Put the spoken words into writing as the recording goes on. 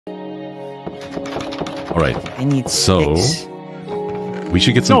All right. I need sticks. We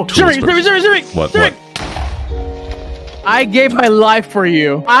should get some tools. Shinri! What? I gave my life for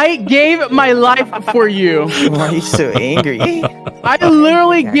you. I gave my life for you. Why are you so angry? I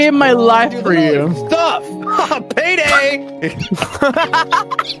literally gave my life for you. Stuff! Payday!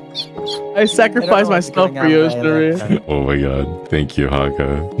 I sacrificed myself for you, Shinri. Oh my god. Thank you,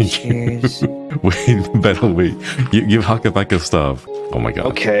 Haka. Cheers. Wait, Bettel, wait. Give Haka back his stuff. Oh my god.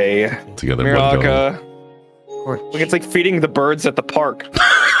 Okay. Together. Here, one Haka. Torch. Look, it's like feeding the birds at the park.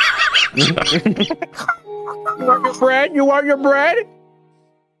 You want your bread? You want your bread?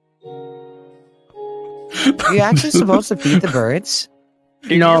 Are you actually supposed to feed the birds?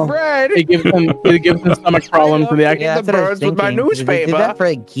 Give me your bread. It gives them stomach problems. So they actually Yeah, the that's what I was birds with my thinking. They do newspaper. that for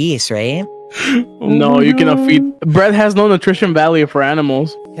like geese, right? no, you cannot feed. Bread has no nutrition value for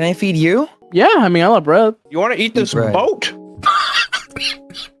animals. Can I feed you? Yeah, I mean, I love bread. You want to eat this Bread. boat?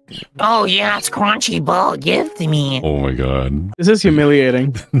 Oh yeah, it's crunchy ball. Give it to me. Oh my god. This is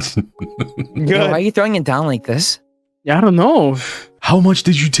humiliating. Yo, why are you throwing it down like this? Yeah, I don't know. How much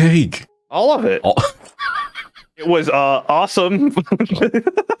did you take? All of it. It was awesome.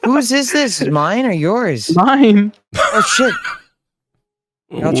 Whose is this? Mine or yours? Mine. Oh shit!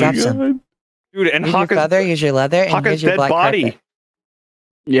 Oh I'll my drop God. some. Dude, and Here's your feather, here's your leather, and Haka's here's your dead black body. carpet.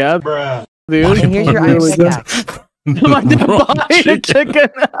 Yeah, Bruh. dude. And here's your iron Really good. pickaxe. My dead body, the chicken.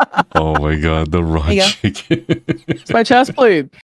 Oh my god, the raw There you go. chicken. It's my chest plate.